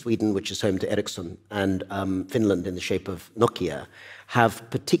shape of Sweden, which is home to Ericsson, and Finland, in the shape of Nokia, have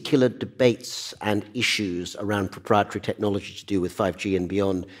particular debates and issues around proprietary technology to do with 5G and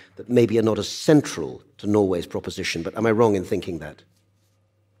beyond that maybe are not as central to Norway's proposition. But am I wrong in thinking that?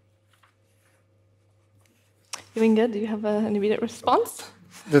 Inge, do you have an immediate response?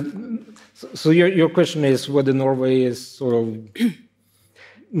 So your question is whether Norway is sort of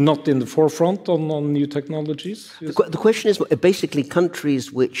not in the forefront on new technologies? The question is basically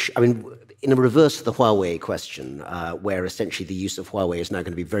countries which, I mean, in a reverse of the Huawei question, where essentially the use of Huawei is now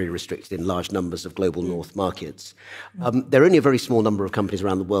going to be very restricted in large numbers of global north markets. There are only a very small number of companies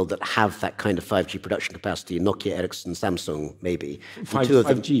around the world that have that kind of 5G production capacity, Nokia, Ericsson, Samsung, maybe.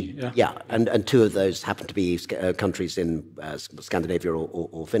 5G, yeah. Yeah, and two of those happen to be countries in Scandinavia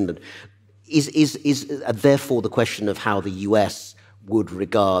or Finland. Is therefore the question of how the US would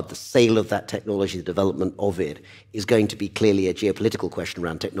regard the sale of that technology, the development of it, is going to be clearly a geopolitical question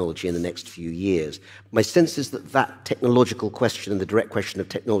around technology in the next few years. My sense is that that technological question and the direct question of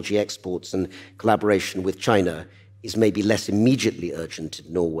technology exports and collaboration with China is maybe less immediately urgent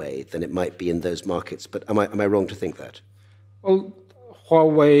in Norway than it might be in those markets. But am I wrong to think that? Well,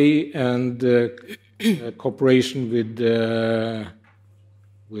 Huawei and cooperation with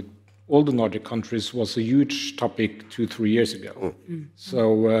all the Nordic countries was a huge topic 2-3 years ago.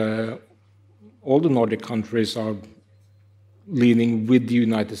 So all the Nordic countries are leaning with the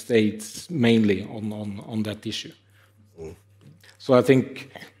United States mainly on that issue. So I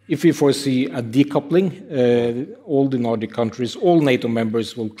think if we foresee a decoupling, all the Nordic countries, all NATO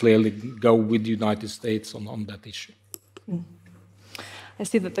members will clearly go with the United States on that issue. I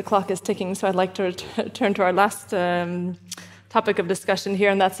see that the clock is ticking, so I'd like to turn to our last topic of discussion here,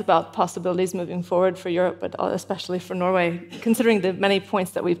 and that's about possibilities moving forward for Europe, but especially for Norway. Considering the many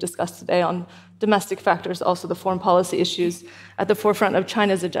points that we've discussed today on domestic factors, also the foreign policy issues at the forefront of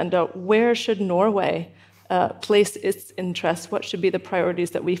China's agenda, where should Norway place its interests? What should be the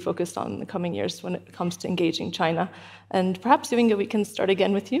priorities that we focus on in the coming years when it comes to engaging China? And perhaps, Inge, we can start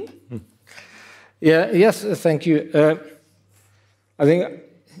again with you. Yes, thank you. I think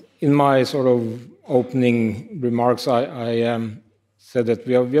in my sort of opening remarks, I said that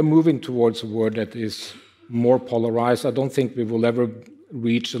we are moving towards a world that is more polarized. I don't think we will ever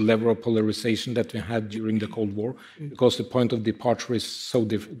reach the level of polarization that we had during the Cold War, because the point of departure is so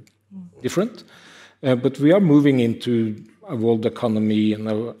different. But we are moving into a world economy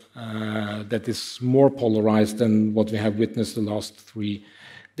that is more polarized than what we have witnessed the last 3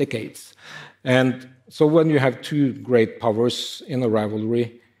 decades. And so when you have two great powers in a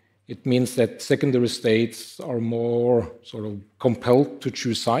rivalry, it means that secondary states are more sort of compelled to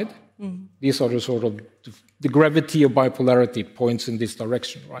choose side. These are the gravity of bipolarity points in this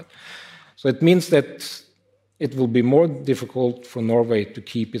direction, right? So it means that it will be more difficult for Norway to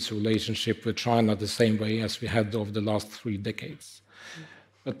keep its relationship with China the same way as we had over the last 3 decades.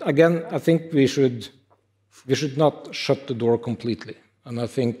 But again, I think we should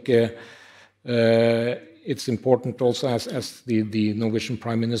it's important also, as the Norwegian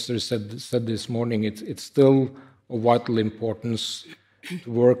Prime Minister said this morning, it's still of vital importance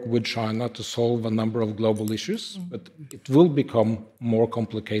to work with China to solve a number of global issues, but it will become more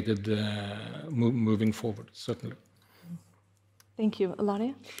complicated moving forward, certainly. Thank you.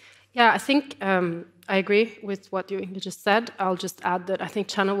 Ilaria? Yeah, I think I agree with what you Inge just said. I'll just add that I think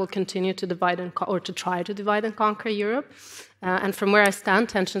China will continue to divide or to try to divide and conquer Europe. And from where I stand,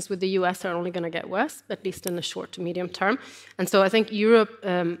 tensions with the US are only going to get worse, at least in the short to medium term. And so I think Europe,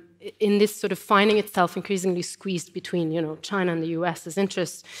 in this sort of finding itself increasingly squeezed between, China and the US's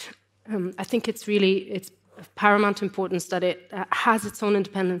interests, I think it's of paramount importance that it has its own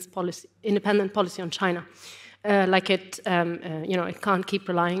independent policy on China. It can't keep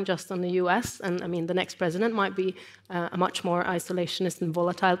relying just on the US. And I mean, the next president might be a much more isolationist and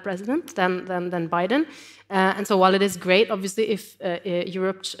volatile president than Biden. And so while it is great, obviously, if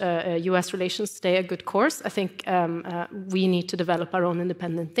US relations stay a good course, I think we need to develop our own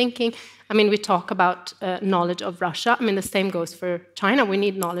independent thinking. I mean, we talk about knowledge of Russia. I mean, the same goes for China. We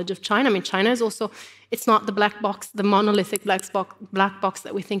need knowledge of China. I mean, China is also, it's not the black box, the monolithic black box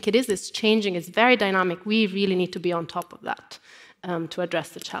that we think it is. It's changing. It's very dynamic. We really need to be on top of that to address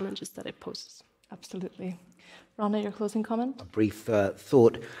the challenges that it poses. Absolutely. Rana, your closing comment? A brief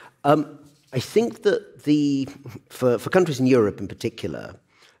thought. I think that for countries in Europe in particular,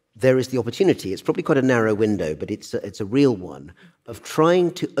 there is the opportunity, it's probably quite a narrow window, but it's a real one, of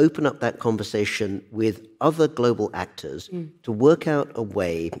trying to open up that conversation with other global actors to work out a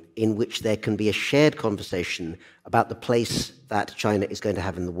way in which there can be a shared conversation about the place that China is going to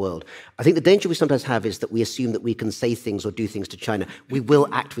have in the world. I think the danger we sometimes have is that we assume that we can say things or do things to China. We will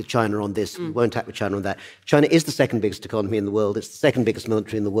act with China on this, we won't act with China on that. China is the second biggest economy in the world, it's the second biggest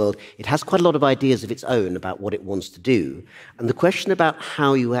military in the world. It has quite a lot of ideas of its own about what it wants to do. And the question about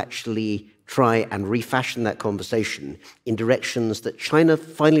how you actually try and refashion that conversation in directions that China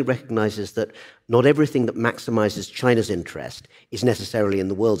finally recognizes that not everything that maximizes China's interest is necessarily in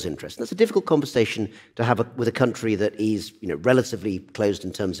the world's interest. And that's a difficult conversation to have with a country that is, relatively closed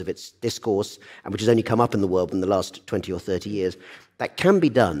in terms of its discourse and which has only come up in the world in the last 20 or 30 years. That can be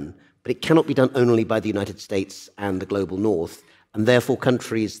done, but it cannot be done only by the United States and the global North. And therefore,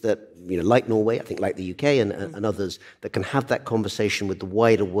 countries that, like Norway, I think like the UK and others, that can have that conversation with the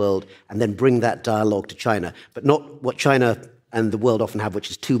wider world and then bring that dialogue to China. But not what China and the world often have, which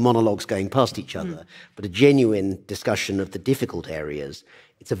is two monologues going past each other, but a genuine discussion of the difficult areas.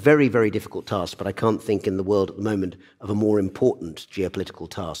 It's a very, very difficult task, but I can't think in the world at the moment of a more important geopolitical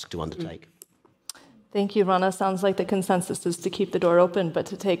task to undertake. Thank you, Rana. Sounds like the consensus is to keep the door open, but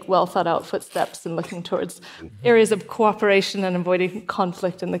to take well-thought-out footsteps and looking towards areas of cooperation and avoiding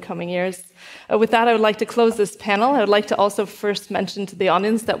conflict in the coming years. With that, I would like to close this panel. I would like to also first mention to the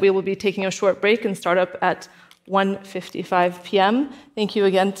audience that we will be taking a short break and start up at 1:55 p.m. Thank you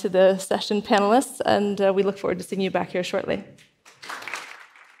again to the session panelists, and we look forward to seeing you back here shortly.